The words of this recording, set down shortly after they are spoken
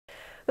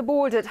The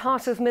board at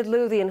Heart of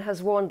Midlothian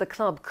has warned the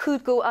club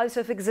could go out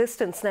of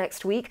existence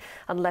next week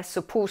unless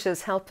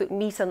supporters help it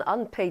meet an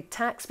unpaid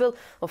tax bill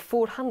of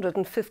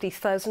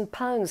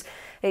 £450,000.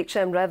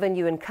 HM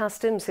Revenue and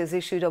Customs has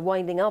issued a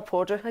winding up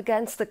order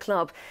against the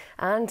club,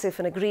 and if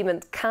an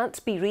agreement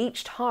can't be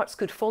reached, Hearts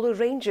could follow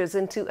Rangers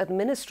into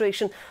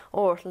administration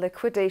or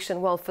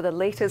liquidation. Well, for the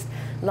latest,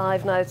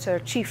 live now to our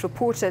chief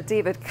reporter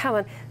David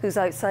Cowan, who's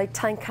outside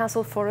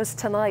Tynecastle for us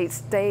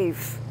tonight.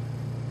 Dave.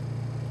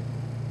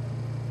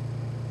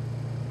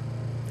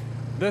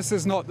 This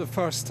is not the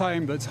first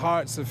time that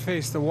Hearts have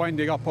faced a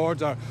winding up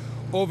order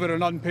over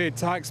an unpaid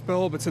tax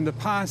bill, but in the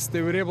past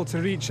they were able to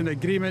reach an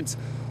agreement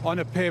on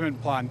a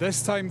payment plan.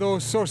 This time though,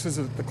 sources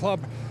at the club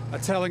are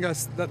telling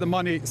us that the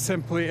money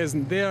simply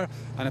isn't there,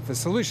 and if a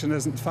solution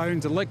isn't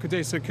found, a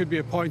liquidator could be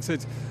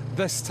appointed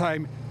this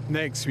time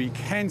next week.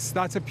 Hence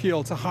that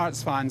appeal to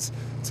Hearts fans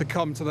to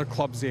come to their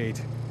club's aid.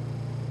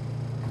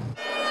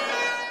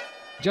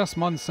 Just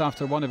months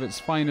after one of its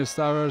finest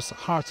hours,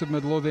 Heart of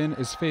Midlothian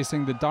is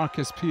facing the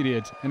darkest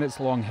period in its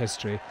long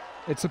history.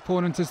 Its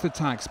opponent is the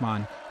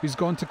taxman, who's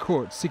gone to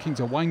court seeking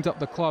to wind up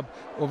the club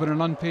over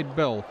an unpaid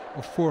bill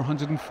of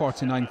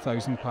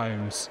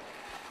 £449,000.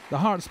 The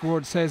Hearts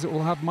board says it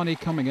will have money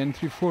coming in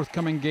through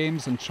forthcoming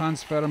games and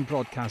transfer and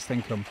broadcast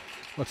income,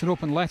 but an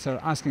open letter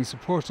asking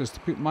supporters to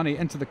put money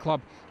into the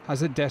club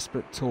has a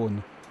desperate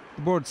tone.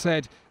 The board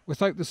said,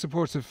 without the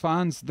support of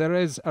fans, there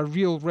is a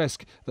real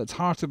risk that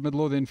Heart of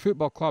Midlothian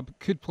Football Club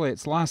could play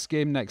its last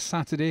game next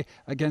Saturday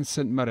against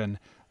St Mirren.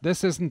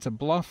 This isn't a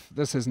bluff,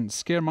 this isn't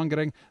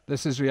scaremongering,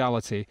 this is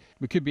reality.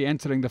 We could be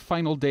entering the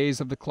final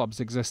days of the club's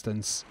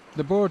existence.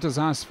 The board has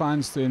asked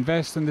fans to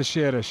invest in the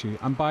share issue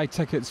and buy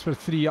tickets for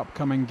 3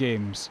 upcoming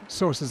games.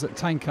 Sources at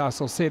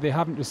Tynecastle say they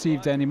haven't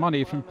received any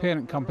money from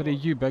parent company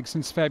UBIG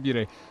since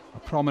February. A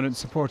prominent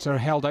supporter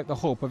held out the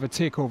hope of a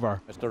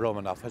takeover. Mr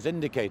Romanoff has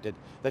indicated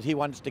that he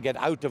wants to get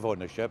out of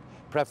ownership,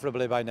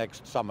 preferably by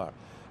next summer.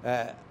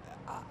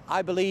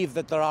 I believe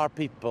that there are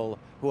people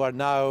who are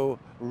now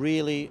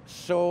really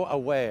so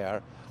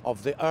aware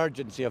of the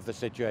urgency of the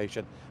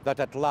situation that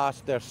at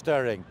last they're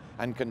stirring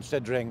and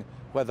considering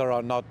whether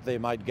or not they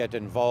might get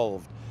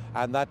involved.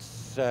 And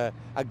that's a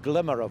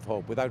glimmer of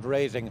hope without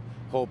raising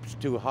hopes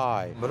too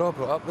high. We're all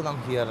brought up with them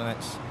here, and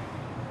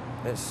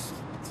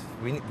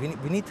we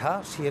need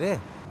Hearts here, eh?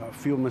 I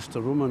feel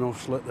Mr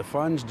Romanoff's let the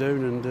fans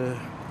down, and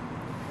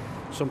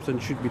something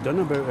should be done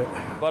about it.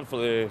 Bad for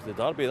the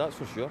derby, that's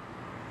for sure.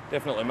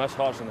 Definitely miss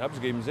Hearts and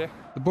Hibs games, eh?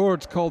 The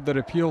board called their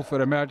appeal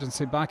for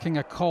emergency backing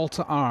a call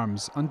to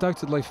arms.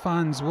 Undoubtedly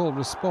fans will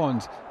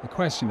respond. The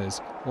question is,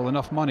 will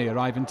enough money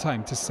arrive in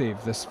time to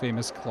save this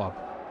famous club?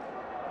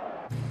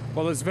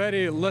 Well, there's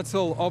very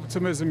little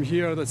optimism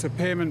here that a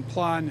payment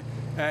plan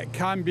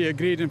can be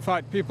agreed. In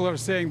fact, people are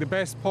saying the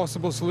best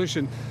possible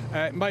solution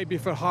might be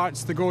for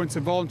Hearts to go into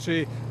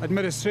voluntary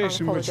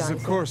administration, which is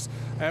of course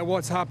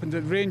what's happened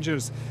at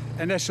Rangers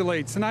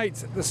initially.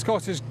 Tonight, the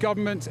Scottish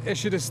Government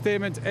issued a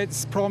statement.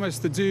 It's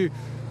promised to do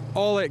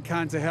all it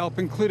can to help,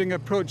 including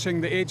approaching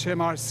the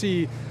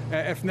HMRC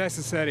if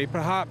necessary.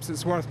 Perhaps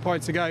it's worth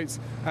pointing out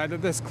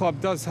that this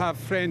club does have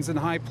friends in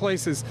high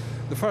places.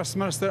 The First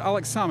Minister,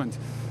 Alex Salmond,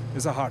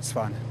 is a Hearts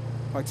fan.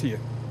 Back to you.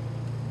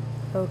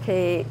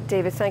 OK,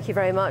 David, thank you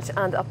very much.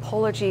 And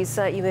apologies,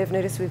 you may have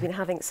noticed we've been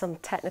having some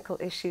technical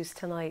issues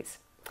tonight.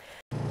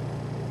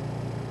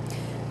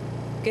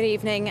 Good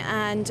evening,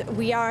 and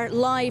we are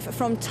live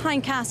from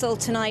Tynecastle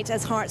tonight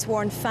as Hearts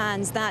warn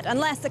fans that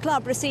unless the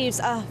club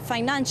receives a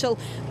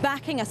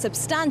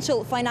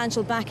substantial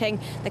financial backing,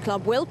 the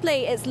club will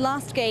play its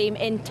last game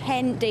in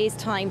 10 days'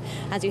 time.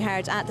 As you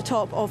heard at the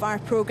top of our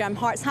programme,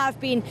 Hearts have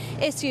been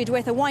issued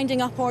with a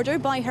winding up order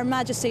by Her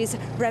Majesty's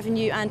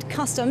Revenue and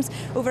Customs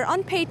over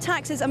unpaid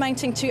taxes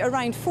amounting to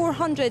around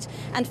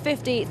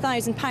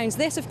 £450,000.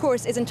 This, of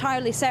course, is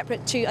entirely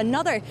separate to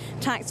another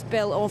tax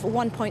bill of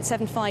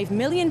 £1.75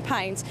 million,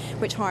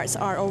 which Hearts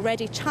are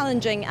already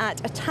challenging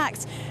at a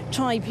tax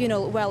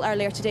tribunal. Well,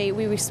 earlier today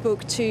we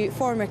spoke to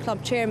former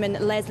club chairman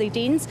Leslie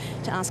Deans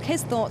to ask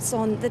his thoughts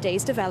on the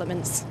day's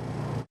developments.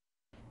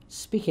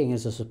 Speaking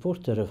as a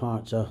supporter of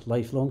Hearts, a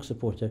lifelong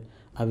supporter,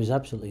 I was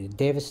absolutely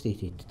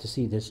devastated to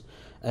see this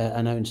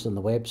announced on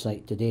the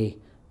website today.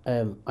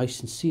 I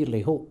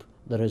sincerely hope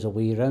there is a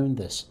way around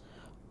this.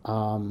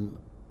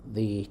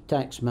 The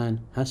taxman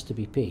has to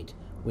be paid.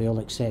 We all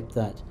accept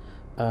that.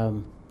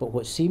 But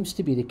what seems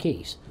to be the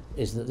case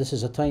is that this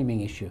is a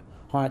timing issue.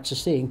 Hearts are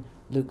saying,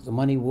 look, the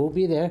money will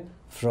be there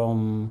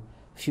from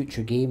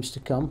future games to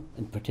come,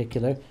 in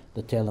particular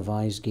the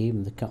televised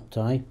game, the cup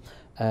tie,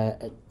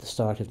 at the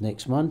start of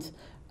next month,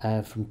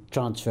 from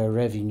transfer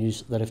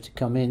revenues that have to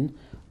come in.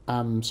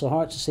 So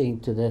Hearts are saying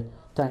to the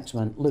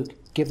taxman, look,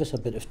 give us a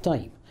bit of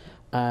time.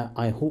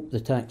 I hope the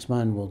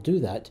taxman will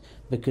do that,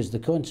 because the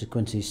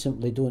consequences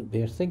simply don't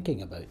bear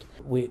thinking about.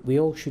 We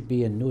all should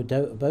be in no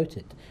doubt about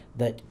it,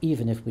 that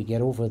even if we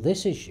get over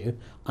this issue,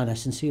 and I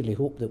sincerely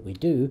hope that we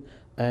do,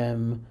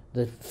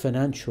 the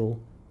financial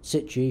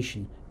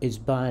situation is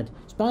bad.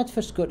 It's bad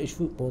for Scottish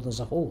football as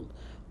a whole.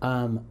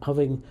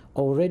 Having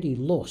already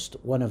lost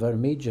one of our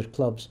major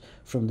clubs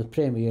from the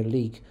Premier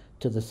League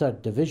to the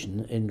 3rd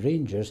Division in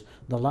Rangers,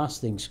 the last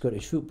thing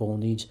Scottish football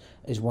needs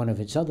is one of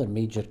its other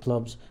major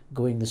clubs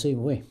going the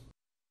same way.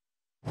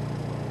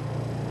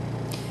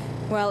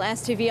 Well,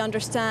 STV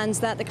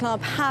understands that the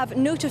club have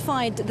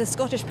notified the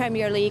Scottish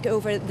Premier League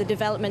over the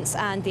developments,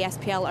 and the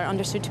SPL are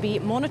understood to be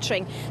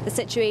monitoring the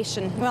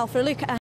situation. Well, for a look at